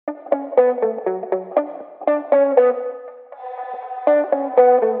How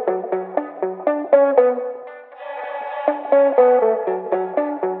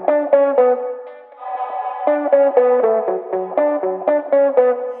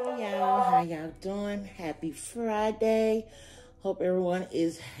y'all doing? Happy Friday. Hope everyone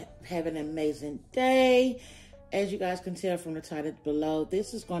is having an amazing day. As you guys can tell from the title below,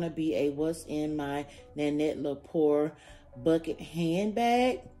 this is going to be a what's in my Nanette Lepore bucket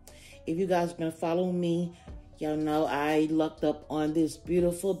handbag. If you guys are going to follow me, y'all know I lucked up on this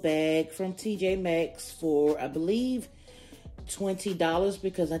beautiful bag from TJ Maxx for, I believe, $20,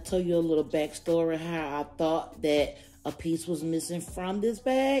 because I told you a little backstory how I thought that a piece was missing from this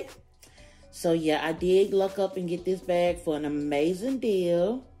bag. So yeah, I did luck up and get this bag for an amazing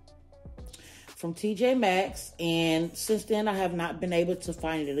deal from TJ Maxx, and since then I have not been able to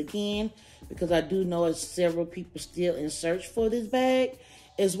find it again, because I do know several people still in search for this bag,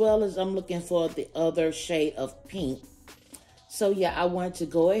 as well as I'm looking for the other shade of pink. So yeah, I wanted to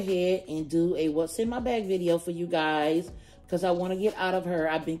go ahead and do a what's in my bag video for you guys, because I want to get out of her.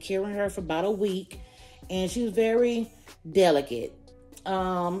 I've been carrying her for about a week, and she's very delicate.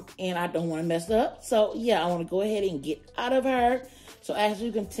 And I don't want to mess up. So yeah, I want to go ahead and get out of her. So as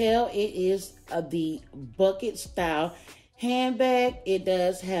you can tell, it is the bucket style handbag. It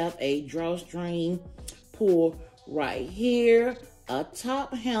does have a drawstring pull right here, a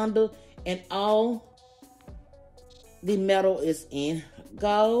top handle, and all the metal is in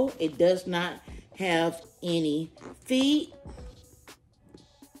gold. It does not have any feet,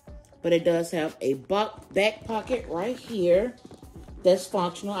 but it does have a back pocket right here that's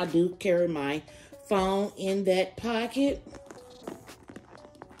functional. I do carry my phone in that pocket.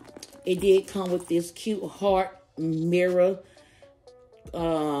 It did come with this cute heart mirror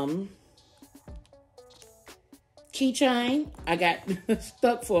keychain. I got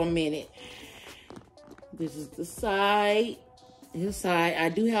stuck for a minute. This is the side. This side, I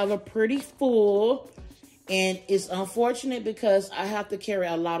do have a pretty full, and it's unfortunate because I have to carry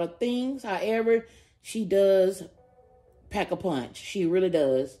a lot of things. However, she does pack a punch. She really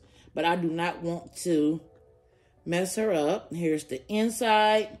does. But I do not want to mess her up. Here's the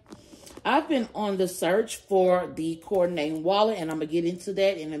inside. I've been on the search for the coordinating wallet, and I'm going to get into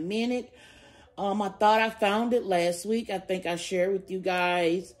that in a minute. I thought I found it last week. I think I shared with you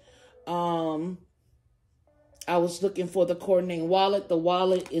guys. I was looking for the coordinating wallet. The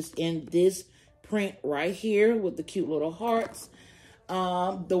wallet is in this print right here with the cute little hearts.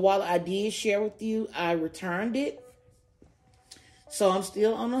 The wallet I did share with you, I returned it. So I'm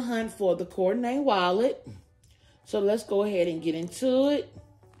still on the hunt for the coordinating wallet. So let's go ahead and get into it.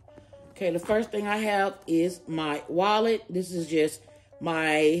 Okay, the first thing I have is my wallet. This is just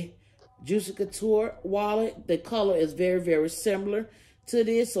my Juicy Couture wallet. The color is very, very similar to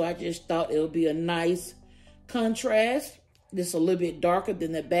this, so I just thought it would be a nice contrast. This is a little bit darker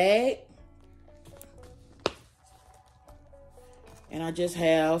than the bag. And I just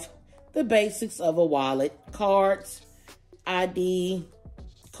have the basics of a wallet: cards, ID,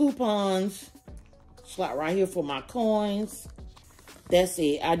 coupons, slot right here for my coins. That's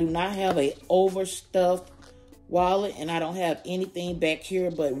it. I do not have a overstuffed wallet, and I don't have anything back here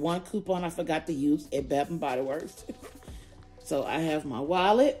but one coupon I forgot to use at Bath & Body Works. So I have my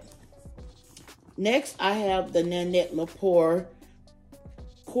wallet. Next, I have the Nanette Lepore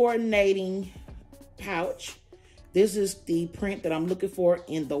coordinating pouch. This is the print that I'm looking for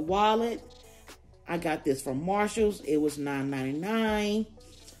in the wallet. I got this from Marshall's. It was $9.99.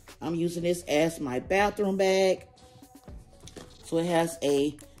 I'm using this as my bathroom bag. So it has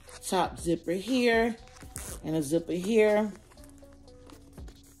a top zipper here and a zipper here.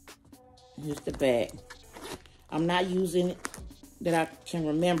 Here's the bag. I'm not using, that I can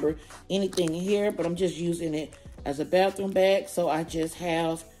remember, anything in here, but I'm just using it as a bathroom bag. So I just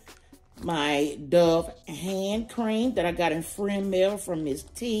have my Dove hand cream that I got in friend mail from Miss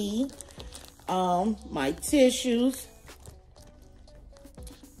T. My tissues,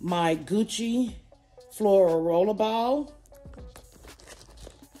 my Gucci floral rollerball,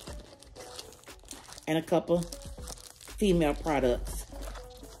 and a couple female products.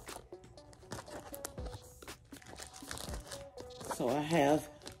 So I have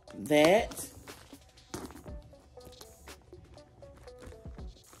that.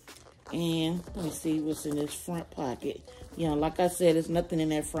 And let me see what's in this front pocket. You know, like I said, there's nothing in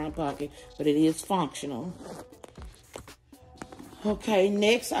that front pocket, but it is functional. Okay,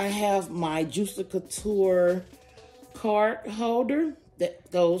 next I have my Juicy Couture card holder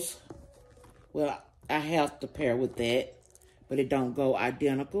that goes, well, I have to pair with that, but it don't go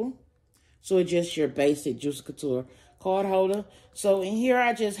identical. So it's just your basic Juicy Couture card holder. So in here,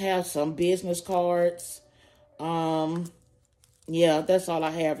 I just have some business cards. Yeah, that's all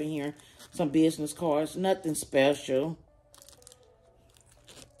I have in here. Some business cards, nothing special.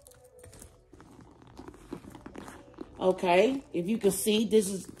 Okay, if you can see, this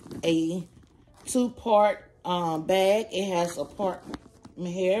is a 2-part bag. It has a part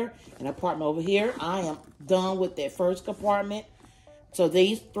here and a compartment over here. I am done with that first compartment. So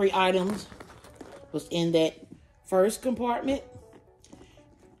these 3 items was in that first compartment.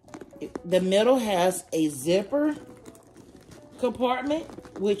 The middle has a zipper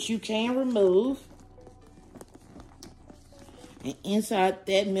compartment, which you can remove. And inside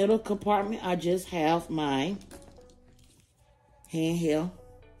that middle compartment, I just have my handheld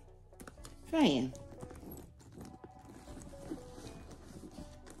fan.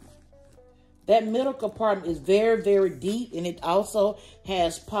 That middle compartment is very, very deep, and it also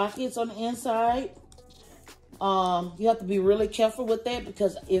has pockets on the inside. You have to be really careful with that,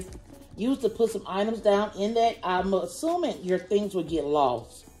 because if you used to put some items down in that, I'm assuming your things would get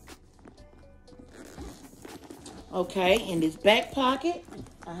lost. Okay, in this back pocket,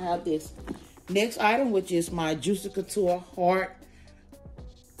 I have this next item, which is my Juicy Couture Heart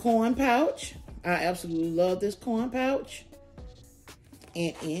coin pouch. I absolutely love this coin pouch.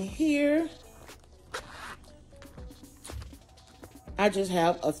 And in here, I just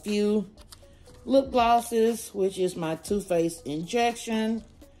have a few lip glosses, which is my Too Faced Injection,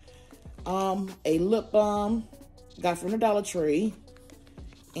 a lip balm got from the Dollar Tree,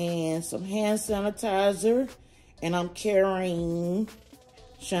 and some hand sanitizer, and I'm carrying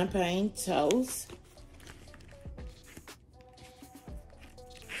champagne toast.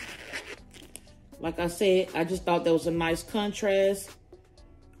 Like I said, I just thought that was a nice contrast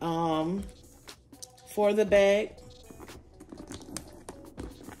for the bag.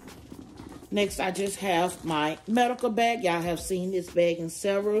 Next, I just have my medical bag. Y'all have seen this bag in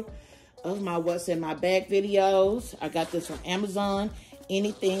several of my What's in My Bag videos. I got this from Amazon.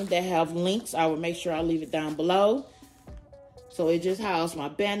 Anything that have links, I will make sure I leave it down below. So it just houses my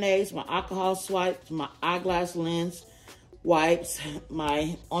Band-Aids, my alcohol swipes, my eyeglass lens wipes,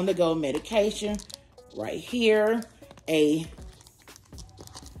 my on-the-go medication. Right here, a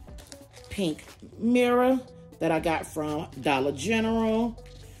pink mirror that I got from Dollar General,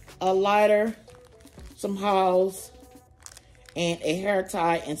 a lighter, some hauls, and a hair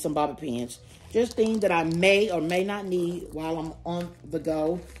tie and some bobby pins. Just things that I may or may not need while I'm on the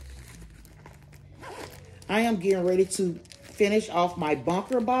go. I am getting ready to finish off my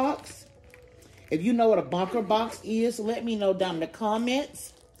bunker box. If you know what a bunker box is, let me know down in the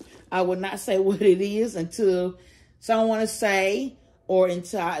comments. I will not say what it is until someone say, or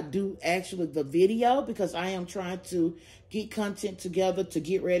until I do actually the video, because I am trying to get content together to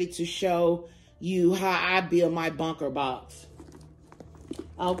get ready to show you how I build my bunker box.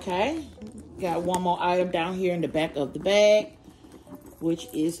 Okay, got one more item down here in the back of the bag, which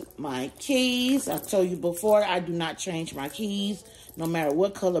is my keys. I told you before, I do not change my keys. No matter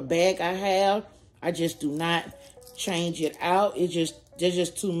what color bag I have, I just do not change it out. There's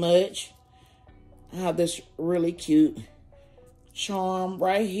just too much. I have this really cute charm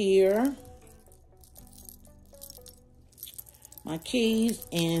right here. My keys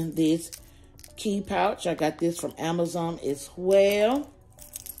in this key pouch. I got this from Amazon as well.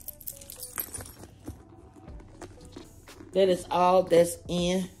 That is all that's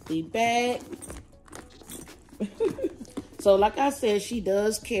in the bag. So like I said, she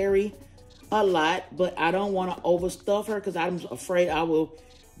does carry a lot, but I don't want to overstuff her because I'm afraid I will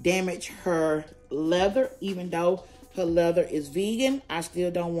damage her leather. Even though her leather is vegan, I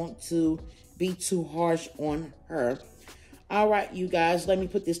still don't want to be too harsh on her. All right, you guys, let me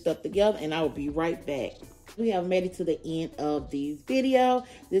put this stuff together and I will be right back. We have made it to the end of the video.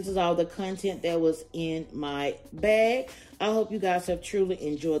 This is all the content that was in my bag. I hope you guys have truly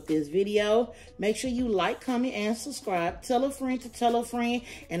enjoyed this video. Make sure you like, comment, and subscribe. Tell a friend to tell a friend,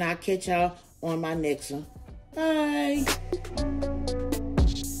 and I'll catch y'all on my next one. Bye.